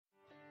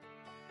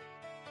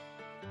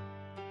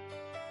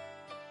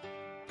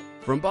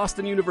From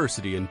Boston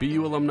University and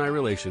BU Alumni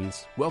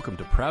Relations, welcome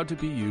to Proud to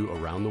BU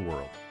Around the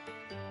World.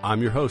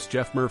 I'm your host,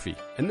 Jeff Murphy,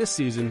 and this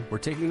season, we're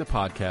taking the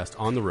podcast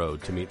on the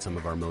road to meet some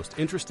of our most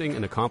interesting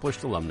and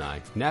accomplished alumni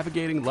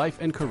navigating life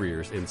and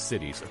careers in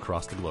cities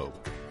across the globe.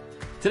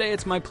 Today,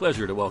 it's my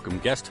pleasure to welcome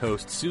guest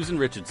host Susan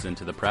Richardson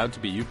to the Proud to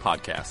BU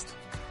podcast.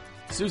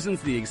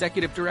 Susan's the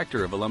Executive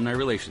Director of Alumni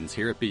Relations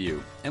here at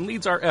BU and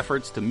leads our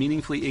efforts to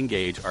meaningfully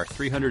engage our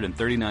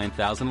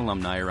 339,000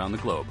 alumni around the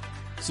globe.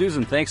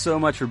 Susan, thanks so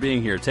much for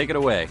being here. Take it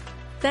away.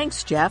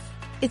 Thanks, Jeff.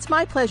 It's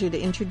my pleasure to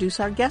introduce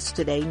our guest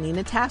today,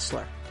 Nina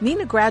Tassler.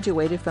 Nina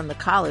graduated from the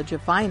College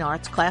of Fine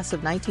Arts class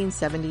of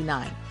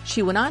 1979.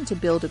 She went on to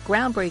build a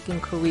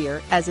groundbreaking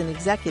career as an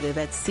executive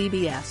at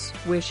CBS,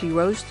 where she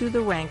rose through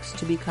the ranks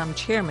to become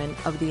chairman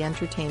of the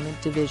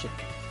entertainment division.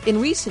 In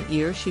recent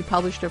years, she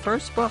published her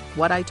first book,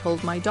 What I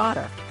Told My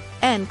Daughter,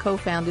 and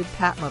co-founded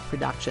PatMa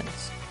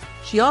Productions.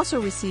 She also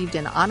received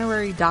an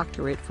honorary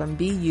doctorate from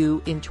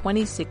BU in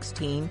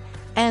 2016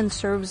 and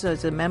serves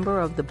as a member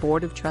of the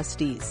Board of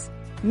Trustees.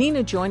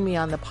 Nina joined me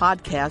on the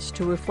podcast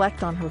to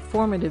reflect on her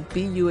formative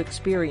BU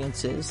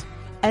experiences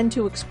and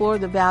to explore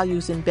the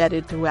values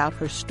embedded throughout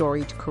her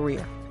storied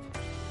career.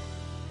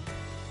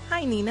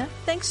 Hi, Nina.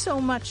 Thanks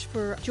so much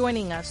for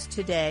joining us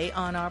today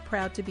on our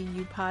Proud to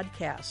BU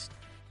podcast.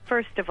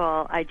 First of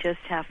all, I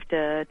just have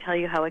to tell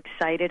you how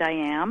excited I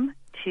am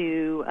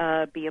to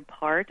be a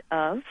part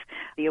of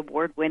the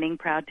award-winning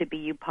Proud to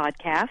BU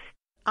podcast.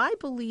 I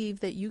believe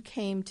that you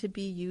came to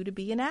BU to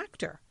be an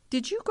actor.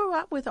 Did you grow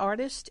up with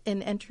artists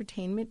and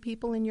entertainment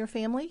people in your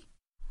family?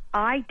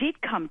 I did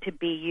come to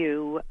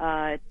BU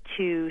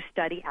to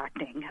study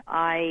acting.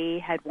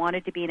 I had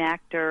wanted to be an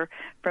actor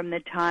from the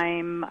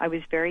time I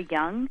was very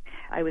young.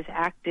 I was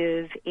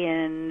active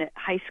in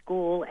high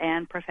school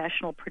and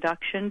professional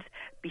productions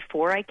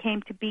before I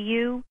came to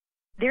BU.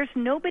 There's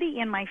nobody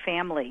in my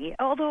family,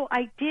 although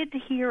I did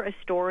hear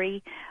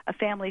a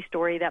family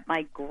story that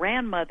my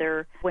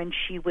grandmother, when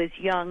she was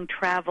young,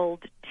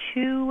 traveled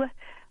to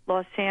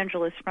Los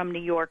Angeles from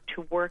New York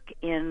to work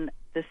in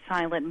the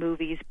silent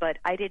movies, but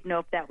I didn't know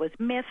if that was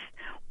myth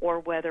or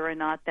whether or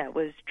not that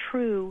was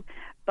true.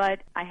 But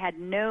I had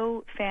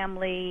no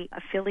family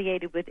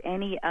affiliated with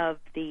any of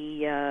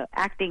the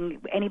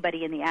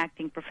anybody in the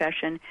acting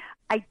profession.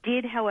 I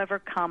did, however,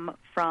 come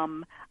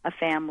from a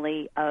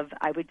family of,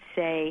 I would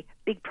say,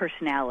 big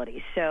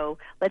personalities. So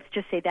let's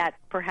just say that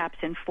perhaps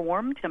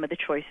informed some of the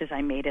choices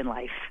I made in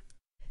life.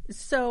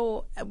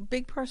 So,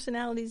 big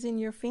personalities in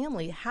your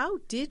family. How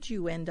did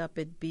you end up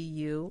at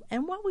BU,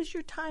 and what was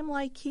your time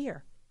like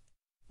here?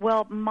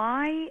 Well,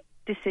 my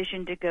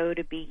decision to go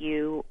to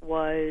BU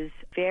was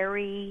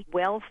very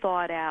well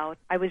thought out.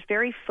 I was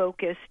very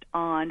focused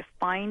on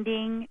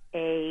finding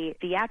a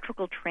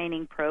theatrical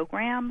training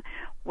program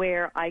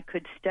where I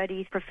could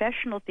study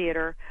professional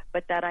theater,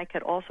 but that I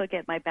could also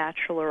get my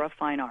Bachelor of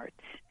Fine Arts.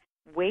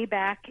 Way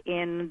back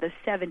in the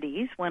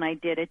 70s, when I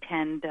did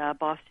attend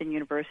Boston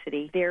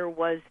University, there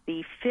was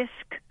the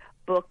Fisk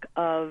book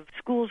of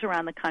schools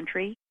around the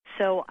country.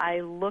 So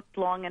I looked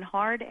long and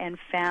hard and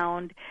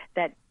found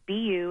that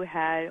BU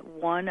had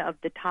one of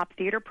the top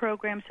theater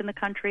programs in the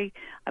country.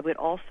 I would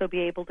also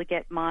be able to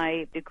get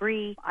my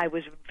degree. I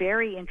was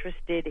very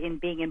interested in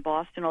being in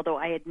Boston, although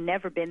I had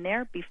never been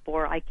there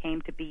before I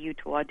came to BU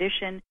to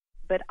audition.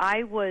 But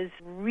I was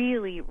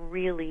really,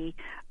 really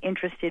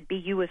interested.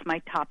 BU was my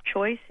top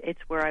choice. It's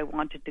where I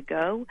wanted to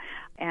go.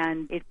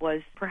 And it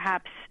was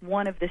perhaps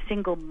one of the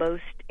single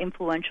most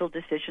influential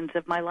decisions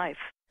of my life.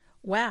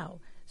 Wow.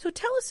 So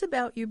tell us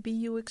about your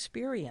BU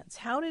experience.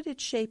 How did it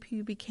shape who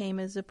you became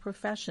as a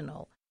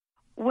professional?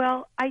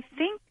 Well, I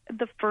think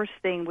the first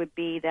thing would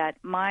be that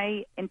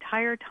my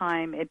entire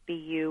time at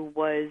BU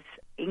was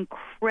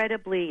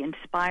incredibly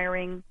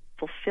inspiring,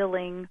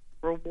 fulfilling,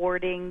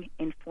 rewarding,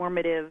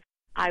 informative.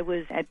 I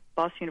was at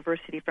Boston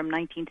University from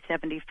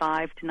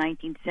 1975 to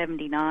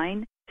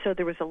 1979, so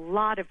there was a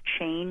lot of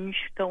change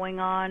going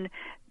on.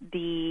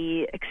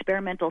 The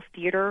experimental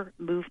theater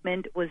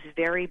movement was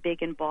very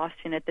big in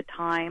Boston at the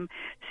time,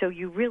 so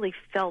you really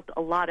felt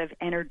a lot of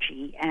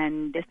energy,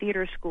 and the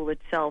theater school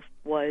itself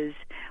was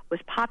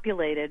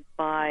populated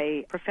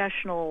by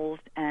professionals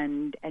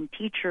and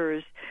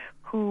teachers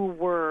who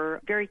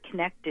were very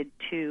connected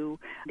to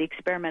the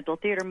experimental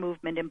theater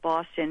movement in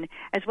Boston,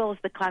 as well as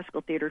the classical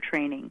theater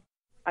training.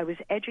 I was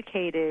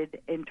educated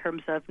in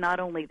terms of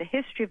not only the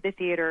history of the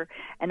theater,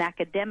 an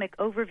academic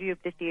overview of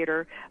the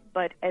theater,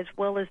 but as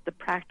well as the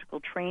practical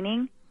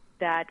training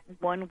that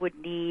one would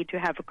need to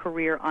have a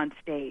career on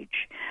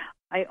stage.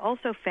 I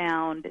also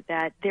found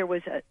that there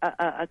was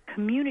a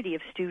community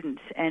of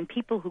students and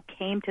people who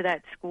came to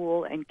that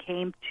school and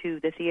came to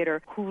the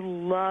theater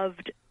who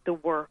loved the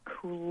work,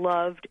 who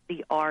loved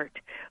the art.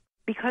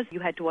 Because you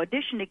had to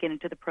audition to get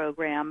into the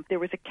program, there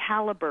was a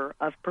caliber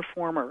of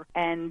performer,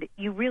 and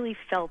you really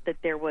felt that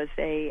there was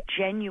a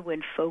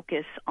genuine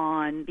focus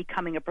on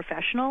becoming a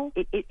professional.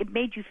 It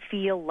made you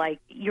feel like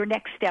your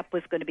next step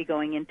was going to be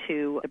going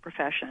into the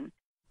profession.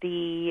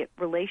 The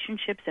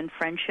relationships and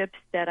friendships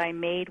that I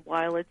made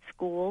while at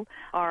school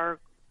are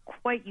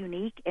quite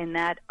unique in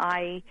that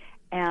I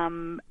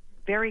am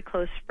very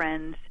close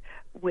friends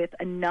with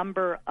a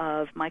number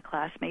of my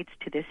classmates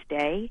to this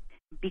day.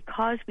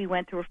 Because we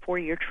went through a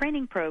 4-year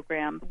training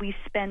program, we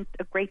spent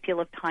a great deal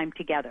of time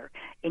together,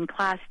 in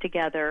class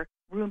together,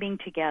 rooming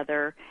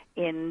together,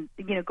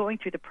 going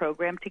through the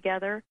program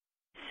together.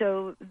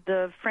 So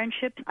the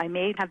friendships I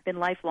made have been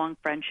lifelong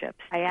friendships.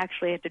 I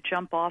actually had to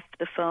jump off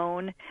the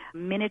phone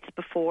minutes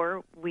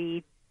before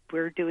we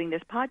were doing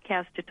this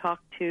podcast to talk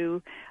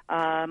to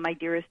my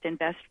dearest and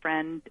best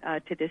friend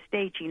to this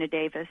day, Gina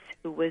Davis,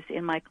 who was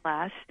in my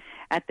class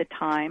at the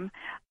time.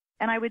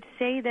 And I would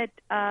say that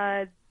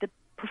the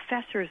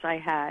professors I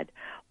had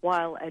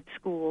while at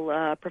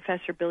school,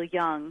 Professor Bill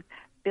Young,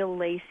 Bill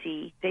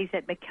Lacey,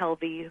 Dazette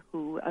McKelvey,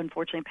 who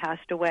unfortunately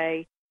passed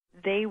away,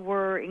 they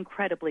were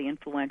incredibly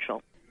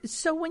influential.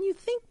 So when you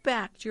think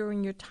back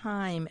during your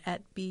time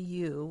at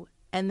BU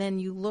and then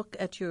you look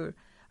at your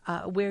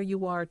where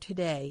you are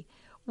today,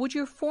 would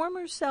your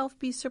former self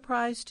be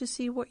surprised to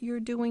see what you're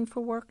doing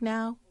for work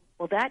now?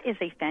 Well, that is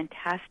a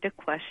fantastic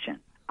question.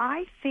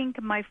 I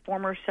think my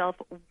former self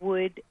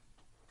would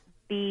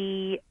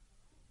be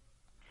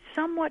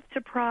somewhat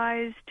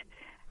surprised,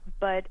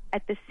 but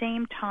at the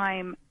same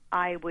time,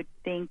 I would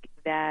think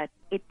that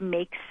it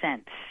makes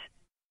sense.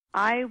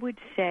 I would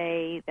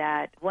say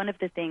that one of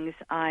the things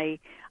I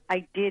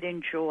did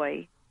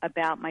enjoy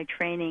about my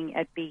training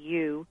at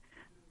BU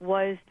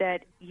was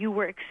that you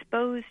were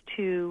exposed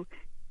to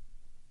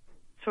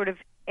sort of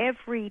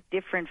every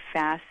different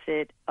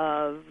facet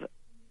of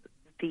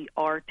the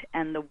art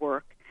and the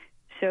work.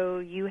 So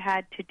you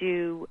had to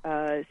do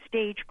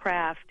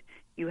stagecraft,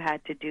 you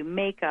had to do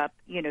makeup,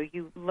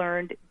 you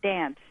learned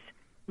dance,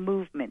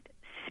 movement,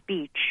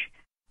 speech.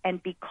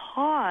 And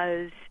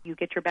because you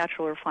get your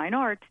Bachelor of Fine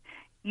Arts,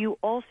 you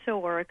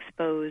also are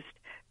exposed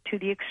to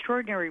the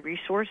extraordinary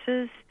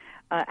resources,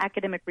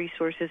 academic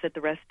resources at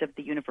the rest of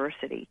the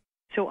university.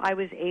 So I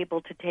was able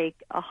to take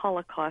a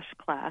Holocaust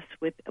class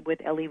with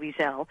Elie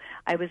Wiesel.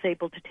 I was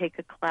able to take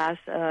a class,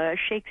 a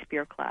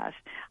Shakespeare class.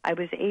 I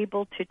was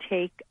able to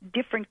take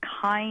different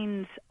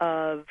kinds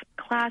of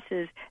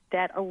classes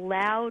that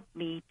allowed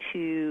me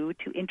to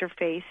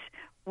interface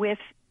with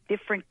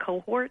different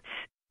cohorts.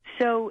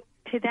 So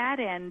to that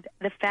end,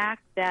 the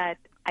fact that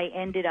I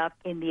ended up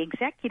in the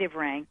executive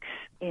ranks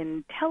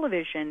in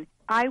television,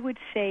 I would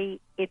say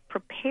it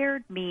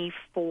prepared me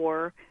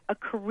for a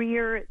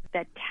career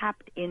that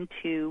tapped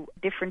into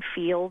different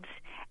fields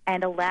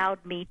and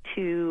allowed me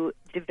to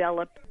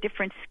develop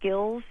different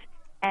skills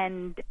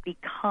and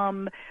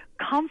become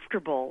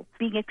comfortable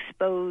being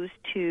exposed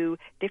to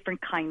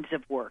different kinds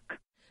of work.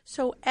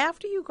 So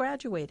after you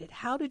graduated,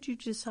 how did you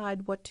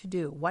decide what to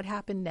do? What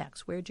happened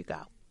next? Where'd you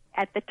go?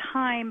 At the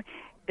time,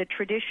 the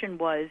tradition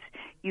was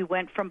you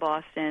went from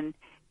Boston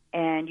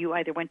and you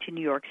either went to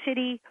New York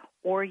City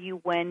or you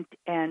went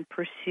and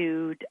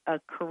pursued a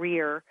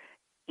career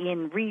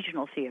in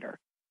regional theater.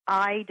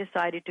 I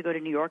decided to go to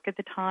New York at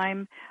the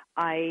time.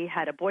 I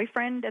had a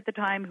boyfriend at the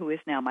time who is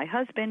now my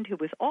husband, who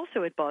was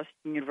also at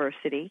Boston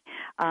University,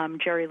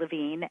 Jerry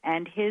Levine,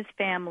 and his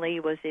family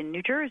was in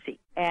New Jersey.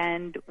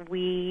 And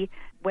we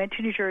went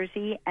to New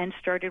Jersey and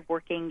started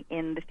working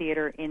in the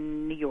theater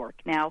in New York.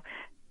 Now,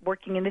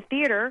 working in the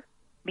theater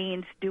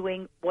means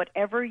doing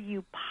whatever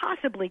you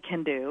possibly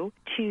can do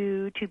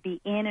to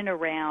be in and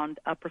around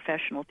a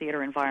professional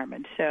theater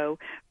environment. So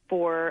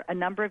for a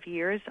number of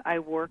years, I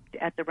worked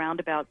at the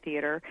Roundabout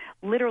Theater,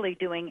 literally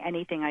doing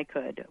anything I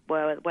could,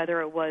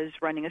 whether it was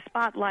running a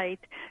spotlight,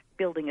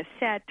 building a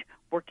set,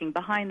 working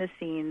behind the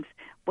scenes,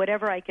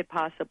 whatever I could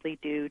possibly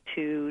do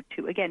to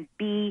again,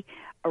 be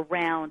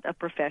around a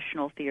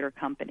professional theater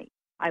company.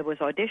 I was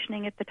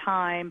auditioning at the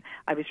time.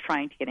 I was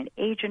trying to get an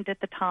agent at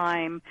the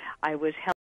time. I was